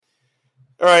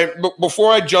All right, but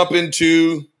before I jump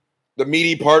into the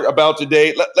meaty part about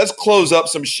today, let's close up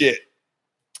some shit.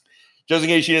 Just in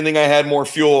case you didn't think I had more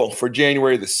fuel for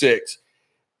January the 6th.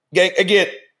 Again,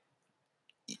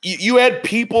 you had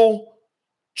people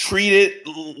treated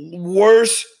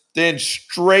worse than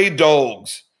stray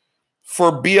dogs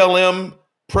for BLM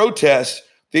protests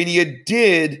than you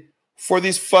did for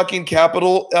this fucking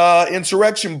Capitol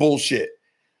insurrection bullshit.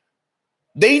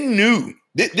 They knew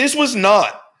this was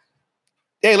not,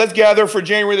 hey, let's gather for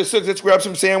January the 6th. Let's grab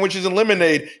some sandwiches and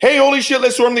lemonade. Hey, holy shit,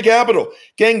 let's storm the Capitol.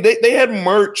 Gang, they had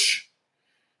merch.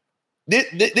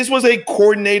 This was a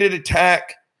coordinated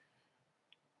attack.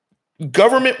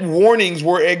 Government warnings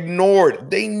were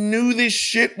ignored. They knew this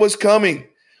shit was coming.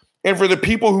 And for the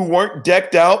people who weren't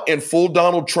decked out in full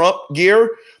Donald Trump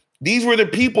gear, these were the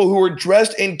people who were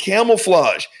dressed in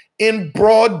camouflage in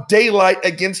broad daylight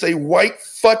against a white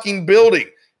fucking building.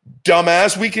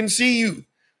 Dumbass, we can see you.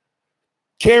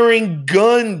 Carrying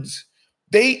guns.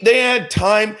 They had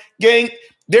time. Gang,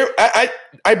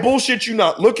 I bullshit you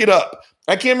not. Look it up.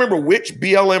 I can't remember which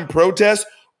BLM protest,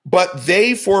 but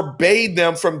they forbade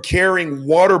them from carrying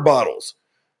water bottles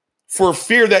for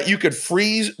fear that you could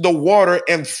freeze the water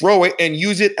and throw it and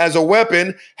use it as a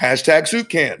weapon.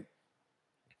 #SoupCan.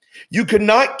 You could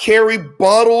not carry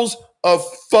bottles of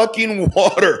fucking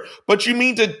water, but you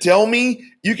mean to tell me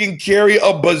you can carry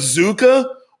a bazooka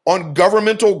on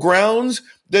governmental grounds,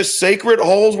 the sacred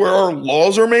halls where our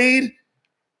laws are made?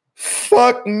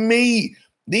 Fuck me.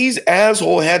 These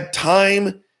assholes had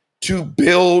time to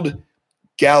build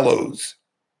gallows.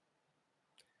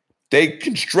 They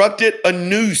constructed a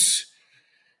noose.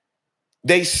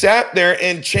 They sat there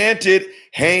and chanted,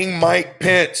 "Hang Mike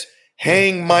Pence,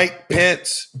 hang Mike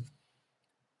Pence."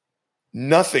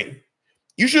 Nothing.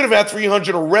 You should have had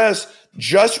 300 arrests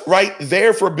just right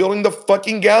there for building the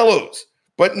fucking gallows.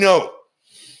 But no.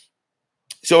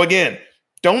 So again,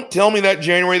 don't tell me that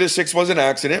January the 6th was an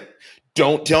accident.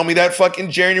 Don't tell me that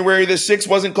fucking January the 6th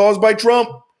wasn't caused by Trump.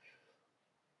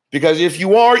 Because if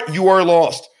you are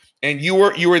lost. And you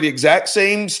are the exact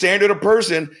same standard of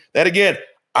person that, again,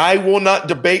 I will not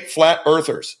debate flat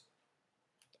earthers.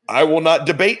 I will not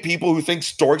debate people who think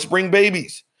storks bring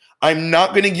babies. I'm not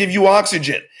going to give you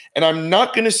oxygen. And I'm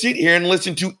not going to sit here and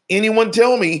listen to anyone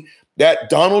tell me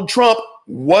that Donald Trump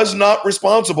was not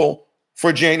responsible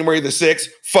for January the 6th.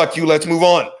 Fuck you. Let's move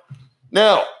on.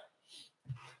 Now,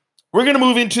 we're going to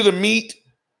move into the meat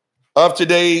of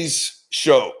today's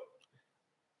show.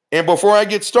 And before I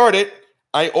get started,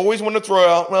 I always want to throw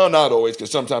out, well, not always,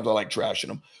 because sometimes I like trashing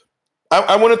them.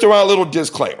 I want to throw out a little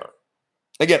disclaimer.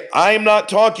 Again, I am not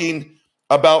talking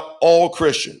about all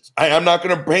Christians. I'm not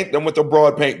going to paint them with a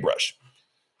broad paintbrush.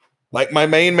 Like my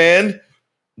main man,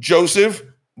 Joseph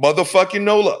motherfucking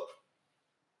Nola.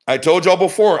 I told y'all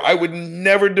before, I would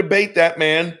never debate that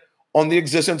man on the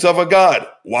existence of a God.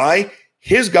 Why?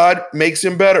 His God makes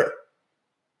him better.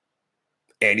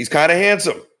 And he's kind of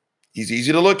handsome. He's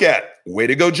easy to look at. Way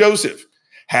to go, Joseph.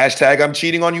 #I'm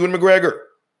cheating on Ewan McGregor.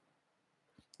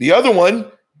 The other one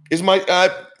is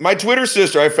my Twitter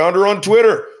sister. I found her on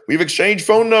Twitter. We've exchanged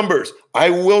phone numbers. I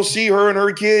will see her and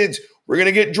her kids. We're going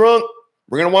to get drunk.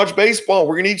 We're going to watch baseball.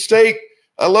 We're going to eat steak.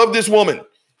 I love this woman.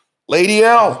 Lady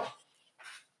L.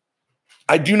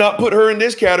 I do not put her in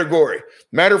this category.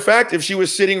 Matter of fact, if she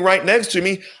was sitting right next to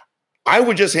me, I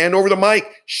would just hand over the mic.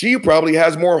 She probably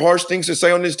has more harsh things to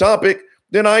say on this topic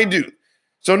than I do.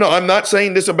 So no, I'm not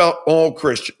saying this about all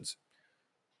Christians.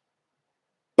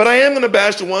 But I am going to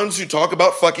bash the ones who talk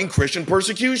about fucking Christian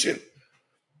persecution.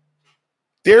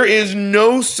 There is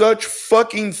no such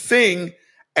fucking thing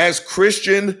as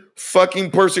Christian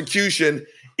fucking persecution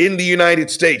in the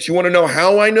United States. You want to know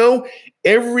how I know?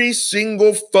 Every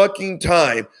single fucking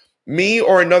time me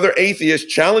or another atheist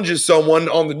challenges someone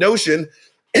on the notion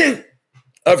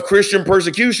of Christian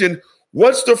persecution,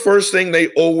 what's the first thing they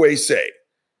always say?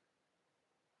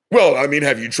 Well, I mean,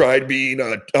 have you tried being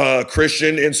a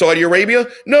Christian in Saudi Arabia?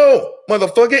 No,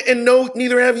 motherfucker. And no,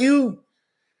 neither have you.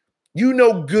 You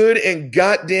know good and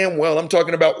goddamn well I'm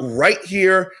talking about right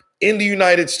here in the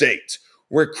United States,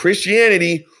 where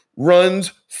Christianity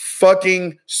runs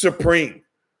fucking supreme.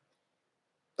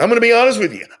 I'm going to be honest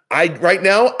with you. Right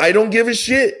now, I don't give a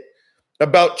shit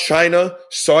about China,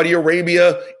 Saudi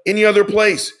Arabia, any other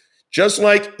place, just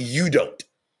like you don't.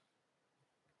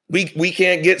 We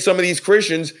can't get some of these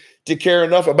Christians to care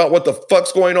enough about what the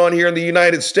fuck's going on here in the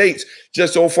United States,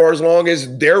 just so far as long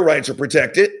as their rights are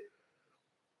protected.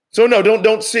 So no,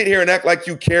 don't sit here and act like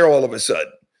you care all of a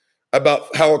sudden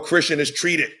about how a Christian is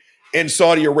treated in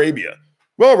Saudi Arabia.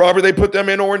 Well, Robert, they put them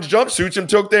in orange jumpsuits and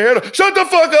took their head off. Shut the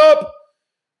fuck up!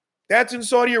 That's in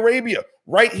Saudi Arabia.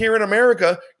 right here in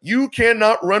America, you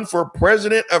cannot run for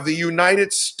president of the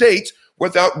United States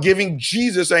without giving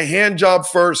Jesus a hand job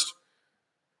first.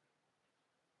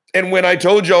 And when I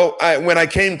told y'all, when I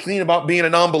came clean about being a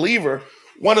non-believer,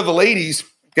 one of the ladies,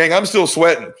 gang, I'm still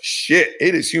sweating. Shit,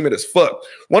 it is humid as fuck.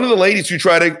 One of the ladies who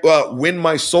tried to win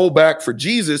my soul back for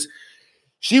Jesus,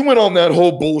 she went on that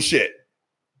whole bullshit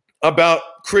about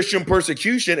Christian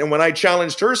persecution. And when I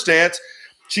challenged her stance,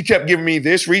 she kept giving me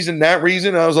this reason, that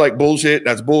reason. I was like, bullshit,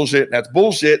 that's bullshit, that's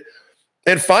bullshit.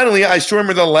 And finally, I still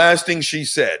remember the last thing she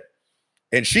said.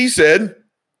 And she said,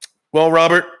 well,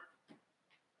 Robert,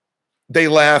 they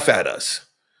laugh at us.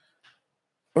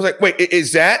 I was like, wait,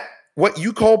 is that what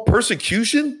you call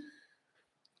persecution?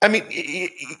 I mean,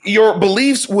 your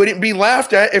beliefs wouldn't be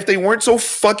laughed at if they weren't so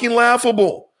fucking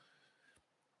laughable.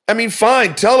 I mean,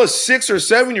 fine, tell a 6 or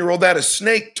 7-year-old that a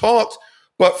snake talks,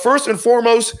 but first and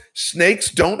foremost,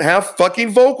 snakes don't have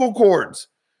fucking vocal cords.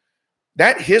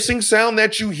 That hissing sound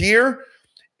that you hear,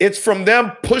 it's from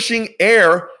them pushing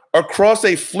air across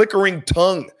a flickering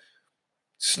tongue.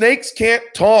 Snakes can't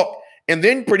talk, and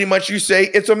then pretty much you say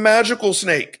it's a magical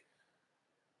snake.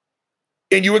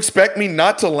 And you expect me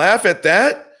not to laugh at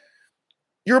that?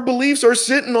 Your beliefs are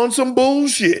sitting on some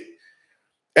bullshit.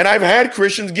 And I've had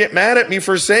Christians get mad at me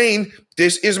for saying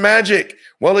this is magic.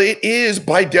 Well, it is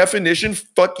by definition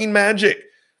fucking magic.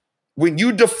 When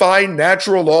you defy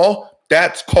natural law,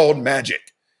 that's called magic.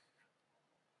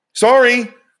 Sorry,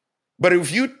 but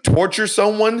if you torture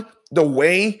someone the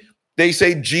way they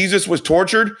say Jesus was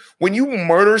tortured, when you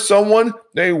murder someone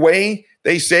the way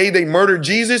they say they murdered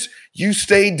Jesus, you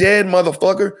stay dead,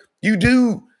 motherfucker. You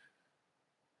do.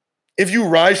 If you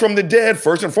rise from the dead,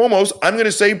 first and foremost, I'm going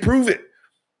to say prove it.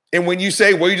 And when you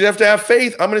say, well, you just have to have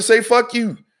faith, I'm going to say, fuck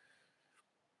you.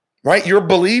 Right? Your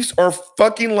beliefs are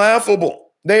fucking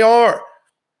laughable. They are.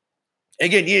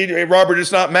 Again, Robert,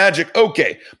 it's not magic.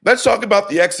 Okay, let's talk about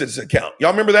the Exodus account.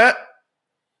 Y'all remember that?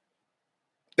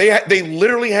 They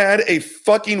literally had a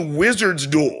fucking wizard's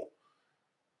duel.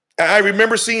 I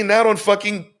remember seeing that on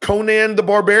fucking Conan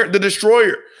the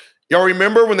Destroyer. Y'all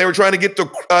remember when they were trying to get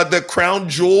the crown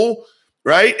jewel,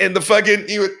 right? And the fucking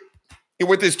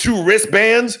with his 2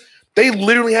 wristbands, they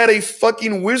literally had a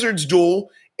fucking wizard's duel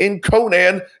in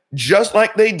Conan, just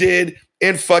like they did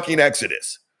in fucking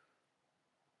Exodus.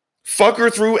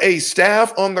 Fucker threw a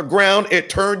staff on the ground, it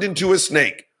turned into a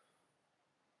snake.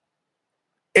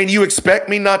 And you expect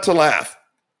me not to laugh?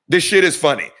 This shit is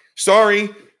funny. Sorry,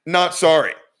 not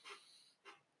sorry.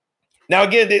 Now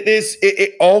again,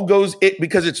 it all goes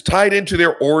because it's tied into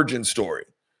their origin story.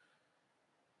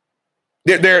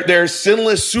 Their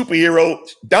sinless superhero,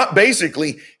 not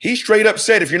basically, he straight up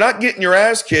said, if you're not getting your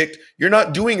ass kicked, you're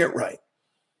not doing it right.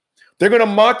 They're going to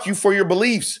mock you for your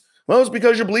beliefs. Well, it's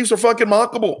because your beliefs are fucking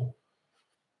mockable.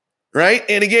 Right?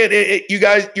 And again, you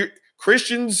guys,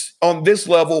 Christians on this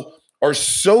level are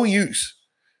so used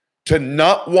to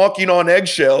not walking on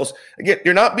eggshells. Again,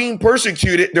 they're not being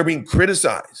persecuted, they're being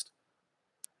criticized.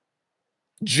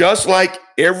 Just like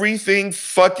everything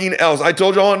fucking else. I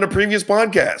told y'all on the previous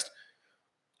podcast,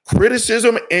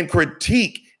 criticism and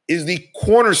critique is the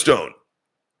cornerstone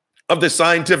of the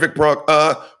scientific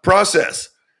process.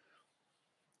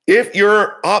 If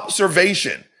your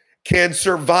observation can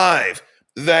survive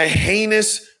the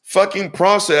heinous fucking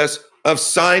process of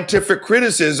scientific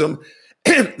criticism,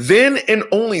 then and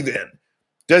only then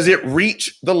does it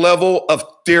reach the level of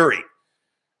theory.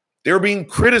 They're being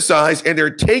criticized and they're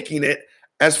taking it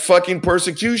as fucking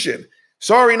persecution.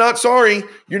 Sorry, not sorry.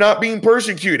 You're not being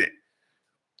persecuted.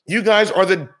 You guys are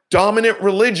the dominant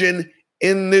religion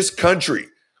in this country.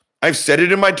 I've said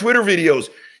it in my Twitter videos.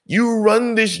 You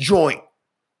run this joint.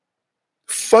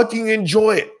 Fucking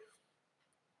enjoy it.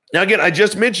 Now, again, I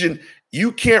just mentioned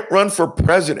you can't run for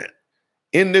president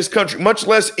in this country, much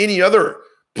less any other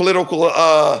political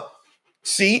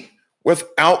seat,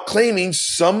 without claiming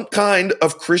some kind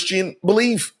of Christian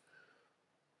belief.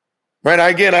 Right?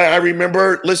 Again, I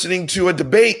remember listening to a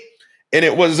debate, and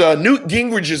it was Newt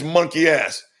Gingrich's monkey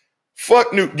ass.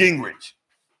 Fuck Newt Gingrich.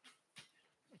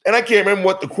 And I can't remember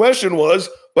what the question was,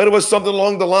 but it was something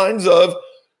along the lines of,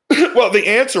 well, the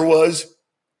answer was,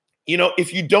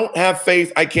 if you don't have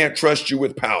faith, I can't trust you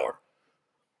with power.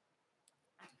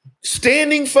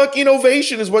 Standing fucking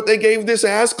ovation is what they gave this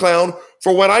ass clown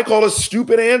for what I call a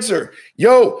stupid answer.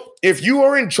 Yo, if you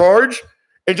are in charge,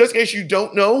 and just in case you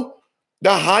don't know,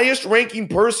 the highest ranking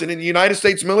person in the United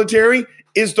States military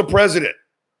is the president.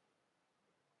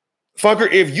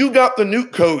 Fucker, if you got the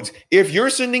nuke codes, if you're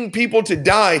sending people to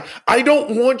die, I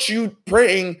don't want you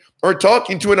praying or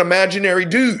talking to an imaginary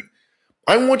dude.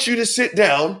 I want you to sit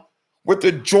down with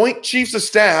the Joint Chiefs of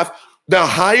Staff, the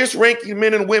highest ranking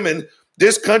men and women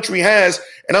this country has,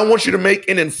 and I want you to make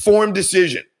an informed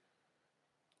decision.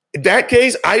 In that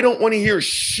case, I don't want to hear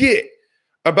shit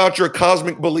about your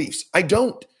cosmic beliefs. I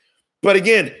don't. But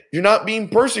again, you're not being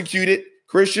persecuted,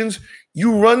 Christians.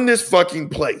 You run this fucking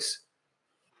place.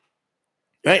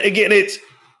 Right? Again,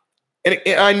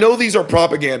 and I know these are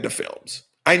propaganda films.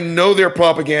 I know they're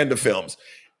propaganda films.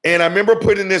 And I remember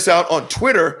putting this out on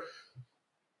Twitter,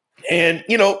 and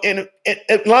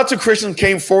lots of Christians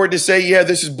came forward to say, yeah,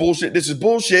 this is bullshit. This is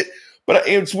bullshit. But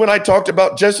it's when I talked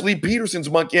about Jesse Lee Peterson's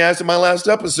monkey ass in my last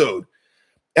episode.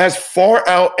 As far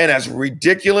out and as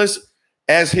ridiculous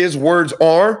as his words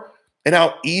are and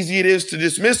how easy it is to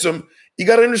dismiss them, you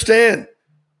got to understand,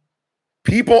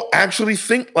 people actually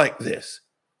think like this.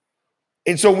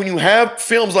 And so when you have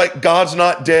films like God's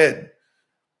Not Dead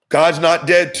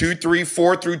 2, 3,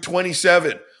 4 through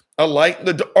 27, A Light in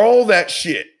the all that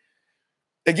shit.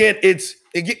 Again,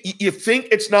 you think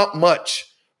it's not much,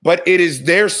 but it is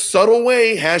their subtle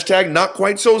way, hashtag not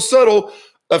quite so subtle,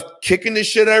 of kicking the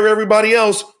shit out of everybody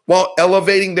else while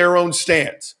elevating their own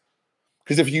stance.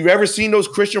 Because if you've ever seen those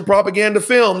Christian propaganda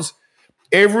films,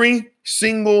 every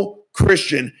single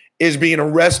Christian is being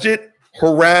arrested,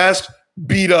 harassed,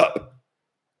 beat up.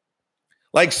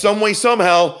 Like some way,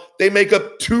 somehow, they make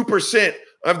up 2%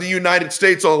 of the United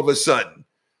States all of a sudden.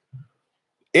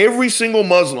 Every single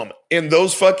Muslim in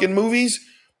those fucking movies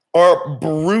are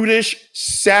brutish,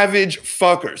 savage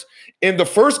fuckers. In the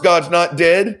first God's Not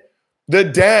Dead, the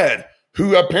dad,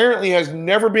 who apparently has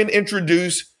never been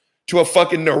introduced to a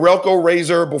fucking Norelco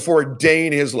razor before a day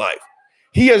in his life.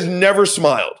 He has never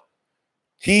smiled.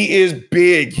 He is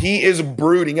big. He is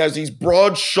brooding, has these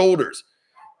broad shoulders.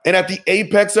 And at the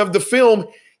apex of the film,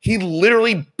 he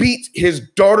literally beats his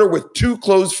daughter with 2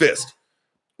 closed fists.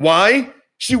 Why?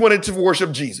 She wanted to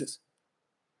worship Jesus.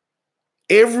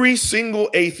 Every single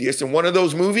atheist in one of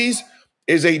those movies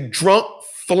is a drunk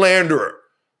philanderer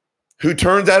who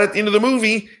turns out at the end of the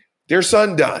movie, their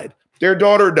son died, their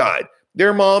daughter died,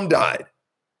 their mom died.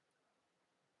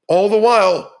 All the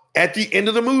while, at the end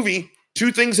of the movie,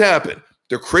 2 things happen.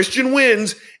 The Christian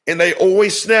wins, and they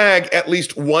always snag at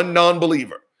least one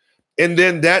non-believer. And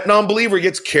then that non-believer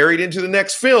gets carried into the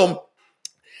next film.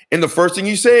 And the first thing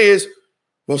you say is,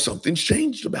 well, something's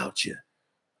changed about you.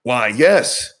 Why,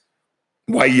 yes.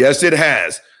 Why, yes, it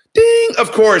has. Ding!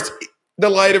 Of course, the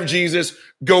light of Jesus,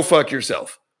 go fuck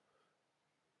yourself.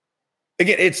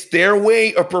 Again, it's their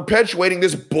way of perpetuating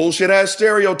this bullshit-ass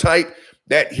stereotype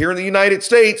that here in the United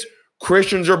States,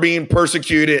 Christians are being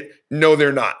persecuted. No,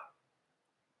 they're not.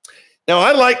 Now,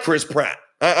 I like Chris Pratt.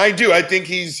 I do. I think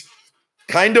he's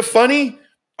kind of funny.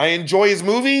 I enjoy his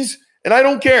movies, and I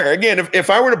don't care. Again, if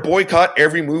I were to boycott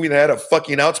every movie that had a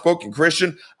fucking outspoken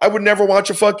Christian, I would never watch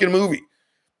a fucking movie.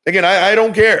 Again, I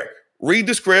don't care. Read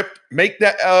the script, make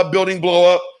that building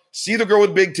blow up, see the girl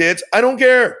with big tits. I don't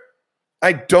care.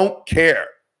 I don't care.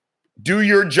 Do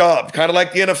your job, kind of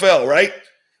like the NFL, right?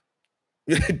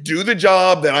 Do the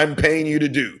job that I'm paying you to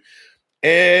do.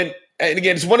 And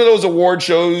again, it's one of those award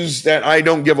shows that I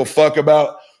don't give a fuck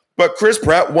about. But Chris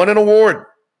Pratt won an award.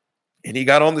 And he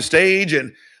got on the stage,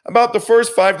 and about the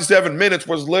first 5 to 7 minutes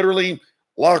was literally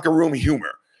locker room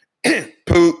humor.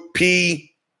 Poop, pee.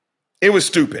 It was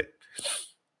stupid.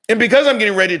 And because I'm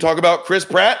getting ready to talk about Chris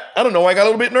Pratt, I don't know, I got a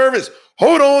little bit nervous.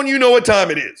 Hold on, you know what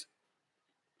time it is.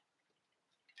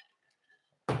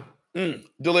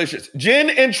 Delicious. Gin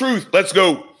and truth. Let's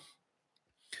go.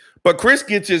 But Chris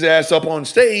gets his ass up on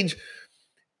stage.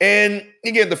 And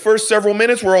again, the first several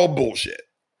minutes were all bullshit.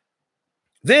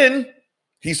 Then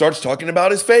he starts talking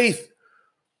about his faith.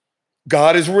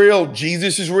 God is real.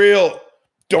 Jesus is real.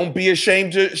 Don't be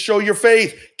ashamed to show your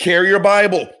faith. Carry your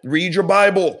Bible. Read your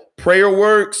Bible. Prayer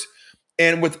works.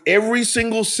 And with every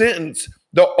single sentence,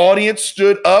 the audience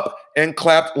stood up and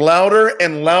clapped louder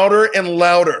and louder and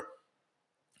louder.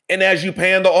 And as you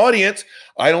pan the audience,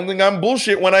 I don't think I'm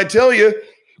bullshit when I tell you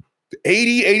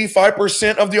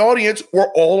 85% of the audience were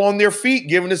all on their feet,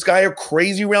 giving this guy a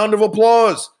crazy round of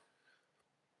applause.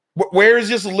 Where is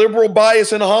this liberal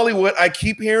bias in Hollywood I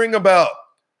keep hearing about?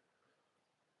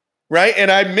 Right?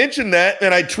 And I mentioned that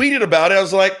and I tweeted about it. I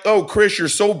was like, oh, Chris, you're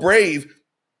so brave,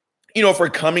 for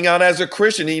coming out as a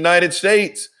Christian in the United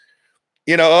States.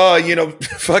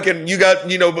 Fucking, you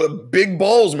got, big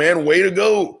balls, man. Way to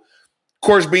go. Of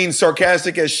course, being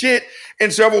sarcastic as shit.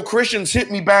 And several Christians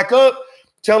hit me back up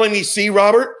telling me, see,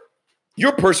 Robert,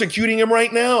 you're persecuting him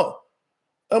right now.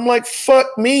 I'm like, fuck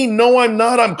me. No, I'm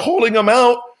not. I'm calling him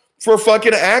out for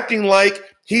fucking acting like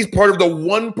he's part of the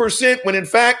 1% when in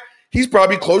fact, he's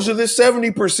probably closer to the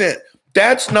 70%.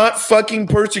 That's not fucking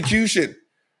persecution.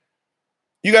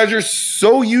 You guys are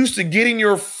so used to getting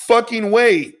your fucking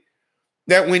way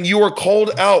that when you are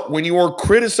called out, when you are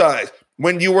criticized,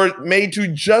 when you are made to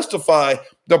justify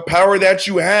the power that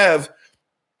you have,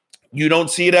 you don't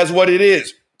see it as what it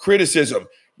is, criticism.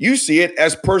 You see it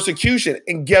as persecution.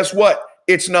 And guess what?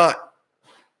 It's not.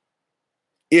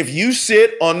 If you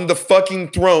sit on the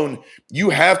fucking throne, you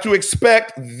have to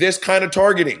expect this kind of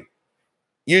targeting.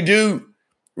 You do,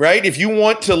 right? If you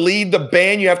want to lead the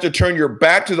band, you have to turn your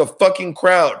back to the fucking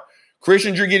crowd.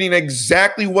 Christians, you're getting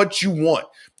exactly what you want.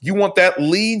 You want that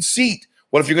lead seat.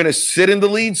 Well, if you're going to sit in the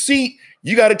lead seat,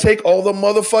 you got to take all the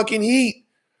motherfucking heat.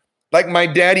 Like my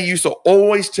daddy used to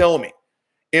always tell me,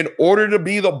 in order to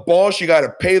be the boss, you got to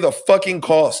pay the fucking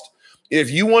cost. If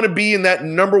you want to be in that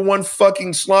number one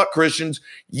fucking slot, Christians,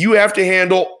 you have to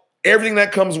handle everything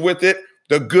that comes with it,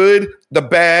 the good, the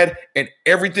bad, and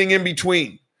everything in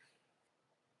between.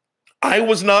 I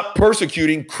was not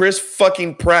persecuting Chris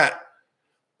fucking Pratt.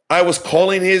 I was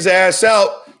calling his ass out,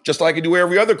 just like I do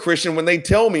every other Christian when they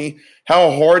tell me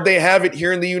how hard they have it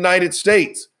here in the United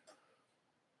States.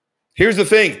 Here's the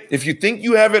thing. If you think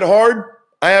you have it hard,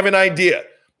 I have an idea.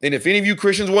 And if any of you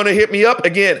Christians want to hit me up,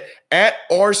 again, at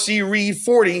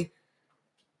RCReed40,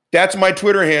 that's my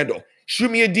Twitter handle.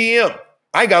 Shoot me a DM.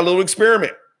 I got a little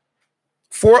experiment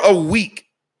for a week.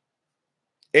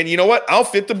 And you know what? I'll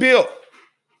fit the bill.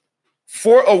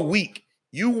 For a week,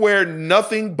 you wear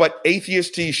nothing but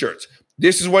atheist t-shirts.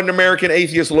 This is what an American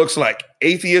atheist looks like.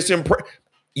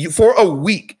 For a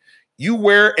week, you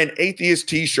wear an atheist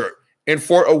t-shirt. And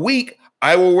for a week,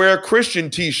 I will wear a Christian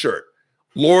t-shirt.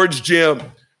 Lord's Gym,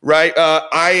 right?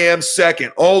 I am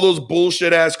second. All those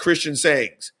bullshit ass Christian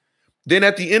sayings. Then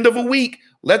at the end of a week,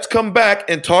 let's come back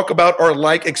and talk about our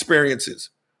like experiences.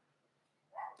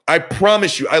 I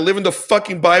promise you, I live in the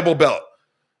fucking Bible Belt.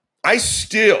 I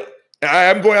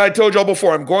told y'all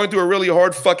before, I'm going through a really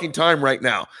hard fucking time right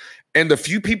now. And the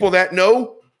few people that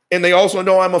know, and they also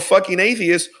know I'm a fucking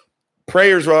atheist,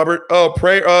 prayers, Robert. Oh,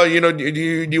 pray. Do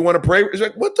you want to pray? It's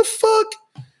like, what the fuck?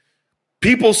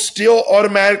 People still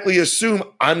automatically assume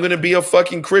I'm going to be a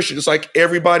fucking Christian, just like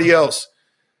everybody else,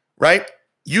 right?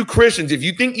 You Christians, if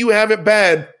you think you have it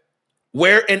bad,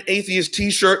 wear an atheist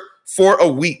t-shirt for a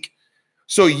week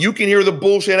so you can hear the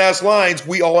bullshit ass lines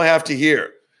we all have to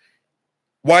hear.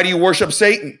 Why do you worship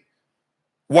Satan?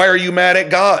 Why are you mad at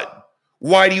God?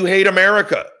 Why do you hate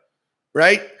America?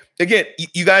 Right? Again,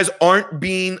 you guys aren't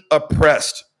being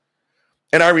oppressed.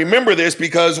 And I remember this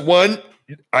because, one,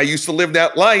 I used to live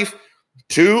that life.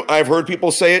 Two, I've heard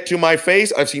people say it to my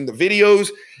face. I've seen the videos.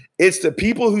 It's the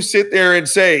people who sit there and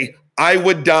say, I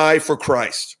would die for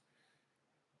Christ.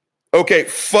 Okay,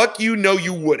 fuck you. No,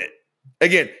 you wouldn't.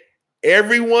 Again,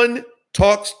 everyone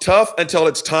talks tough until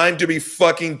it's time to be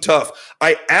fucking tough.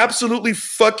 I absolutely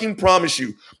fucking promise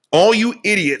you, all you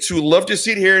idiots who love to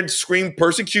sit here and scream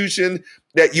persecution,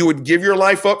 that you would give your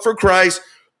life up for Christ,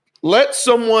 let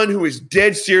someone who is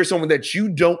dead serious, someone that you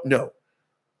don't know,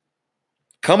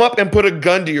 come up and put a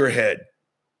gun to your head.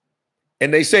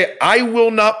 And they say, I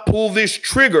will not pull this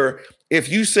trigger if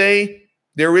you say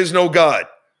there is no God.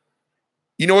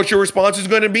 You know what your response is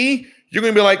going to be? You're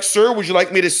going to be like, sir, would you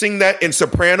like me to sing that in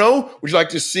soprano? Would you like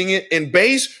to sing it in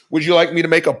bass? Would you like me to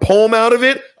make a poem out of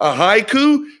it? A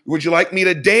haiku? Would you like me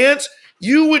to dance?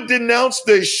 You would denounce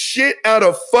the shit out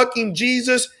of fucking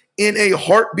Jesus in a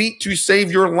heartbeat to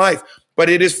save your life. But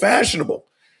it is fashionable.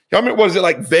 Y'all remember, was it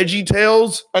like Veggie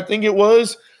Tales? I think it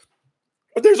was.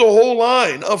 But there's a whole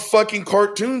line of fucking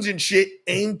cartoons and shit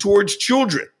aimed towards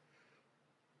children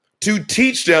to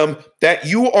teach them that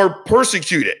you are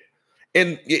persecuted.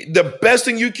 And the best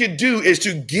thing you could do is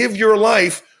to give your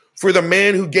life for the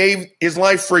man who gave his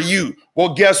life for you.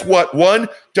 Well, guess what? One,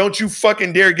 don't you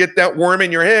fucking dare get that worm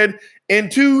in your head. And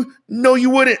two, no, you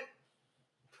wouldn't.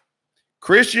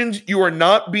 Christians, you are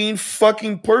not being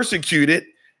fucking persecuted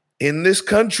in this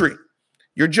country.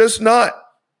 You're just not.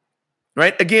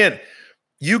 Right? Again,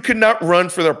 you cannot run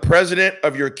for the president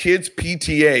of your kid's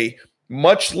PTA,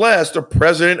 much less the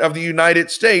president of the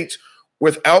United States,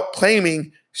 without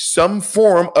claiming some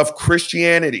form of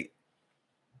Christianity.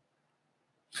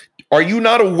 Are you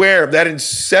not aware that in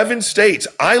 7 states,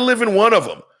 I live in one of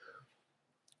them,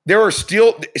 there is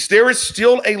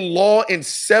still a law in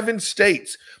 7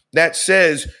 states that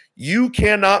says you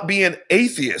cannot be an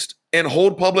atheist and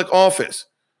hold public office.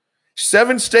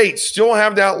 7 states still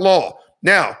have that law.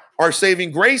 Now, our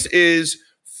saving grace is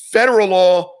federal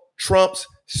law trumps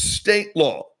state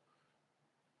law.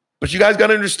 But you guys got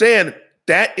to understand,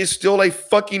 that is still a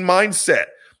fucking mindset.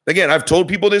 Again, I've told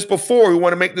people this before who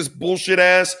want to make this bullshit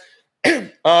ass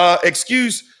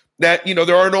excuse that,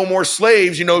 there are no more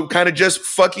slaves, kind of just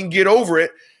fucking get over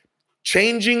it.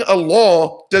 Changing a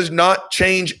law does not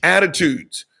change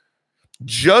attitudes.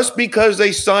 Just because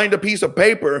they signed a piece of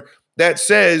paper that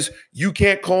says you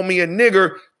can't call me a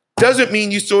nigger doesn't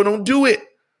mean you still don't do it.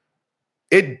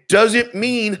 It doesn't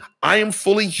mean I am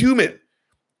fully human.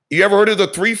 You ever heard of the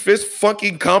 3/5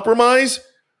 fucking compromise?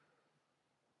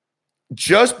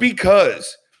 Just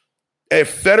because a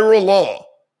federal law,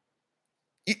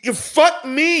 you fuck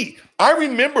me. I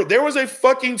remember there was a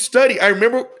fucking study. I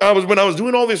remember when I was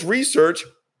doing all this research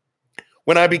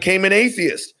when I became an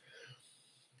atheist.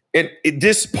 And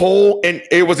this poll, and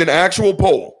it was an actual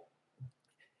poll.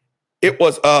 It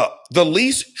was the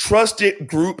least trusted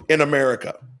group in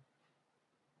America.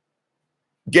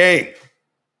 Gang.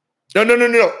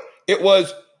 No. It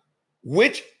was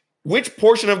which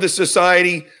portion of the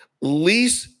society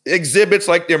least exhibits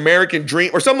like the American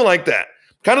dream or something like that.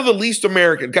 Kind of the least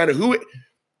American, kind of who.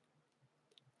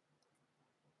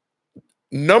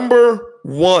 Number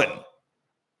 1,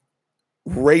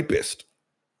 rapist.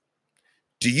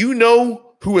 Do you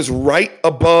know who is right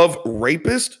above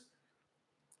rapist?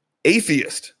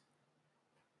 Atheist.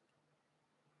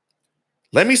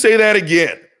 Let me say that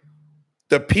again.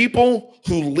 The people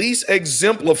who least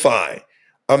exemplify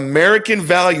American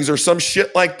values or some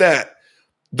shit like that,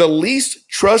 the least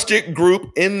trusted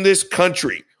group in this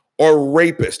country are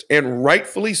rapists, and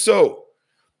rightfully so.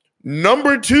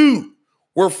 Number 2,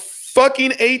 we're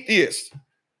fucking atheists.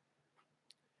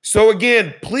 So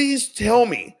again, please tell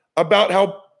me about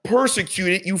how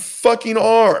persecuted you fucking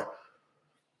are.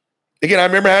 Again, I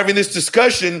remember having this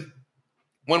discussion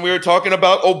when we were talking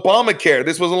about Obamacare.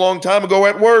 This was a long time ago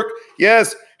at work.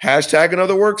 Yes, hashtag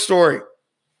another work story.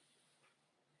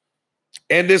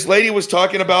 And this lady was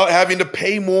talking about having to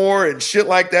pay more and shit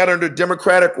like that under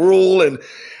Democratic rule. And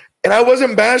I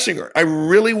wasn't bashing her. I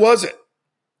really wasn't.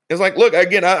 It's like, look,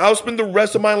 again, I'll spend the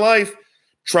rest of my life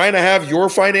trying to have your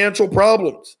financial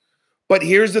problems. But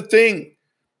here's the thing.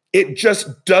 It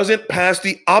just doesn't pass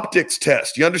the optics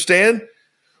test. You understand?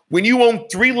 When you own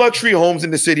 3 luxury homes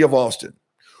in the city of Austin,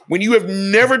 when you have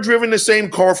never driven the same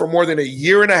car for more than a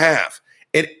year and a half,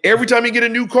 and every time you get a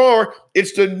new car,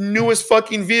 it's the newest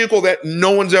fucking vehicle that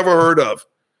no one's ever heard of.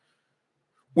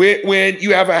 When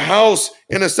you have a house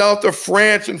in the south of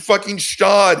France in fucking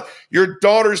Stade, your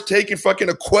daughter's taking fucking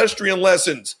equestrian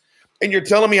lessons, and you're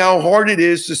telling me how hard it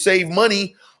is to save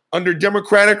money under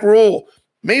Democratic rule.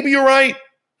 Maybe you're right,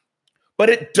 but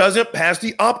it doesn't pass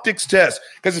the optics test.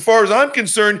 Because as far as I'm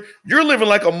concerned, you're living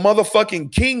like a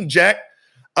motherfucking king, Jack.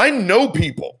 I know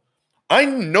people.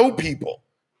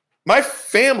 My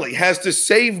family has to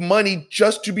save money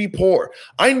just to be poor.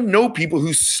 I know people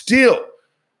who still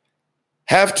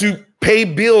have to pay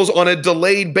bills on a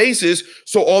delayed basis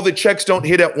so all the checks don't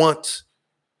hit at once.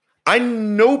 I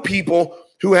know people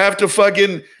who have to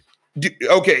fucking,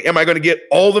 okay, am I going to get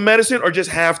all the medicine or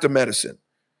just half the medicine?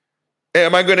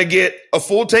 Am I going to get a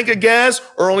full tank of gas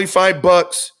or only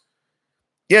 $5?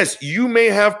 Yes, you may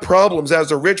have problems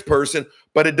as a rich person,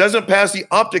 but it doesn't pass the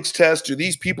optics test to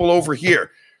these people over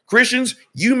here. Christians,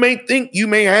 you may think you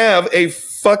may have a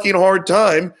fucking hard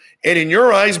time, and in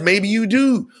your eyes, maybe you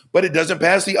do, but it doesn't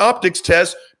pass the optics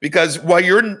test because while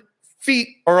your feet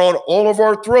are on all of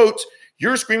our throats,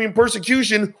 you're screaming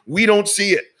persecution. We don't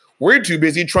see it. We're too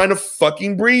busy trying to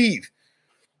fucking breathe.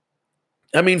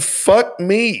 I mean, fuck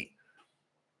me.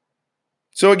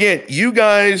 So again, you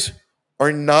guys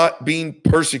are not being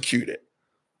persecuted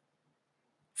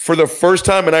for the first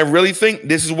time. And I really think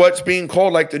this is what's being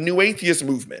called like the new atheist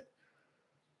movement.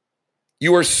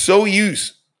 You are so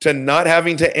used to not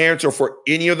having to answer for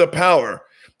any of the power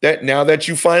that now that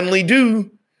you finally do,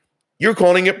 you're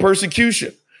calling it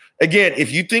persecution. Again,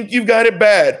 if you think you've got it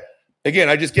bad, again,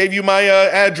 I just gave you my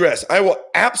address. I will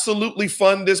absolutely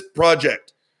fund this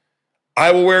project.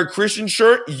 I will wear a Christian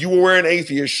shirt. You will wear an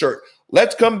atheist shirt.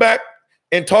 Let's come back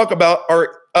and talk about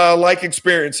our like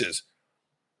experiences.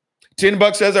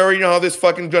 $10 says I already know how this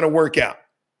fucking gonna work out.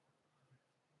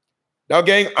 Now,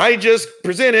 gang, I just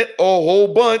presented a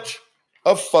whole bunch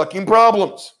of fucking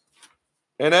problems.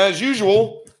 And as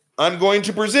usual, I'm going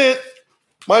to present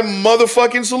my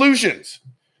motherfucking solutions.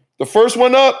 The first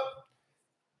one up,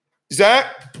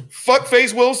 Zach,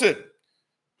 fuckface Wilson.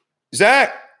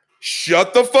 Zach,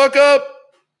 shut the fuck up.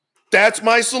 That's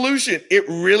my solution. It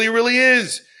really, really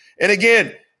is. And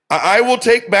again, I will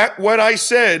take back what I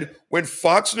said when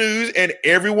Fox News and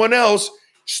everyone else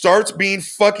starts being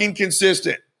fucking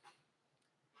consistent.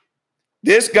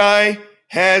 This guy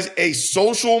has a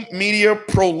social media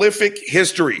prolific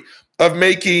history of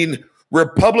making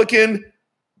Republican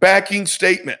backing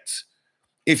statements.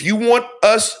 If you want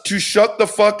us to shut the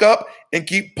fuck up and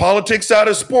keep politics out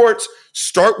of sports,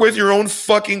 start with your own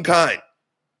fucking kind.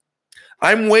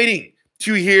 I'm waiting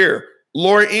to hear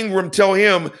Laura Ingraham tell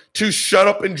him to shut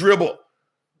up and dribble.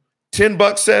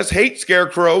 $10 says Hate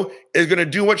Scarecrow is going to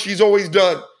do what she's always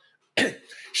done.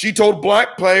 She told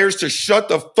black players to shut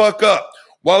the fuck up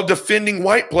while defending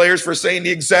white players for saying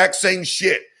the exact same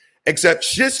shit. Except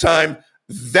this time,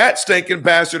 that stinking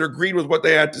bastard agreed with what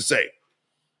they had to say.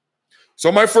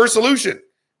 So my first solution,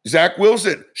 Zach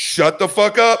Wilson, shut the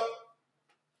fuck up.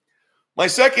 My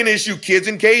second issue, kids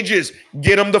in cages,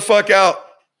 get them the fuck out.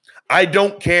 I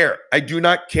don't care. I do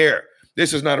not care.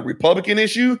 This is not a Republican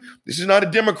issue. This is not a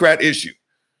Democrat issue.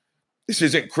 This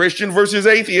isn't Christian versus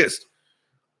atheist.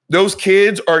 Those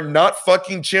kids are not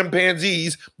fucking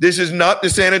chimpanzees. This is not the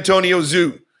San Antonio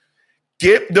Zoo.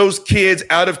 Get those kids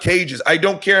out of cages. I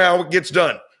don't care how it gets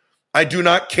done. I do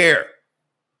not care.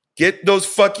 Get those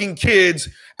fucking kids.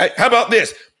 How about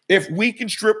this? If we can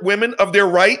strip women of their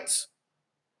rights,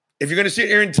 if you're going to sit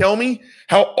here and tell me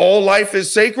how all life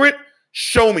is sacred,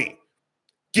 show me.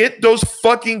 Get those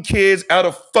fucking kids out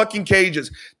of fucking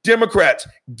cages. Democrats,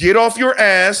 get off your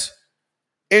ass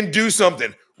and do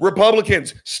something.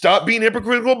 Republicans, stop being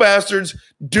hypocritical bastards.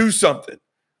 Do something.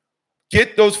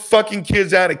 Get those fucking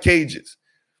kids out of cages.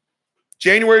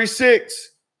 January 6th,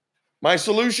 my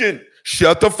solution,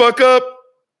 shut the fuck up.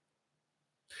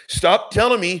 Stop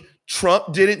telling me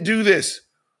Trump didn't do this.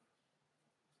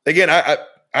 Again,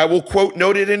 I will quote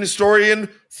noted historian,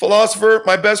 philosopher,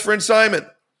 my best friend Simon.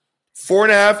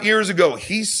 4.5 years ago,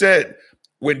 he said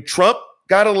when Trump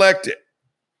got elected,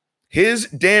 his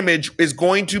damage is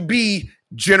going to be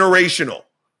generational.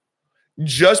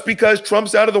 Just because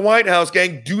Trump's out of the White House,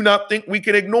 gang, do not think we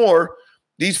can ignore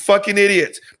these fucking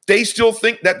idiots. They still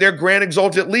think that their grand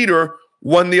exalted leader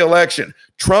won the election.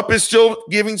 Trump is still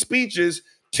giving speeches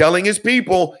telling his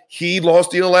people he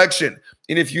lost the election.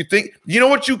 And if you think, you know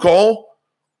what you call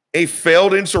a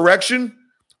failed insurrection?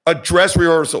 A dress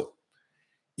rehearsal.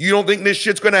 You don't think this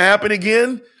shit's going to happen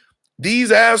again?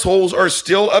 These assholes are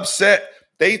still upset.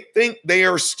 They think they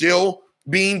are still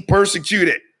being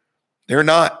persecuted. They're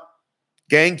not.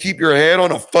 Gang, keep your head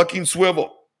on a fucking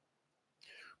swivel.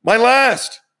 My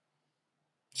last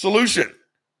solution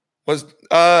was,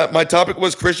 my topic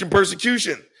was Christian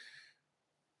persecution.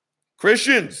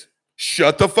 Christians,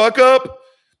 shut the fuck up.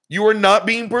 You are not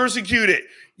being persecuted.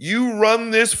 You run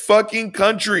this fucking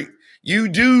country. You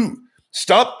do.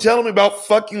 Stop telling me about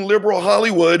fucking liberal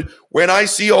Hollywood when I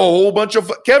see a whole bunch of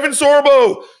Kevin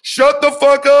Sorbo, shut the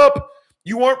fuck up.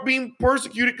 You aren't being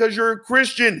persecuted because you're a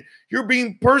Christian. You're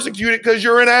being persecuted because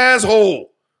you're an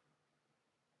asshole.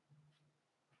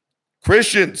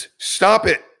 Christians, stop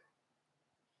it.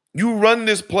 You run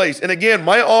this place. And again,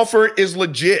 my offer is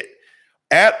legit.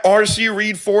 At RC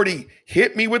Reed 40,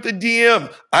 hit me with a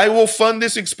DM. I will fund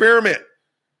this experiment.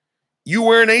 You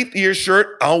wear an atheist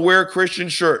shirt, I'll wear a Christian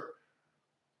shirt.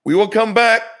 We will come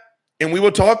back and we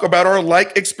will talk about our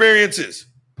like experiences.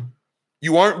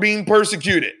 You aren't being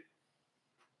persecuted.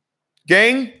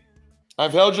 Gang,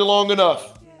 I've held you long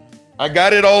enough. I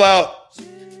got it all out.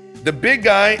 The big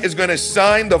guy is going to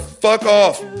sign the fuck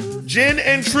off. Gin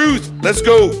and Truth, let's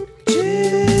go.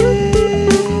 Gin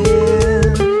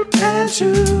and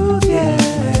Truth,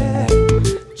 yeah.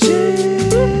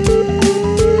 Gin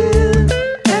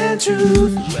and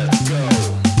Truth, let's go.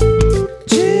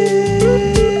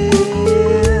 Gin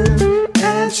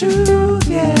and Truth,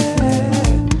 yeah.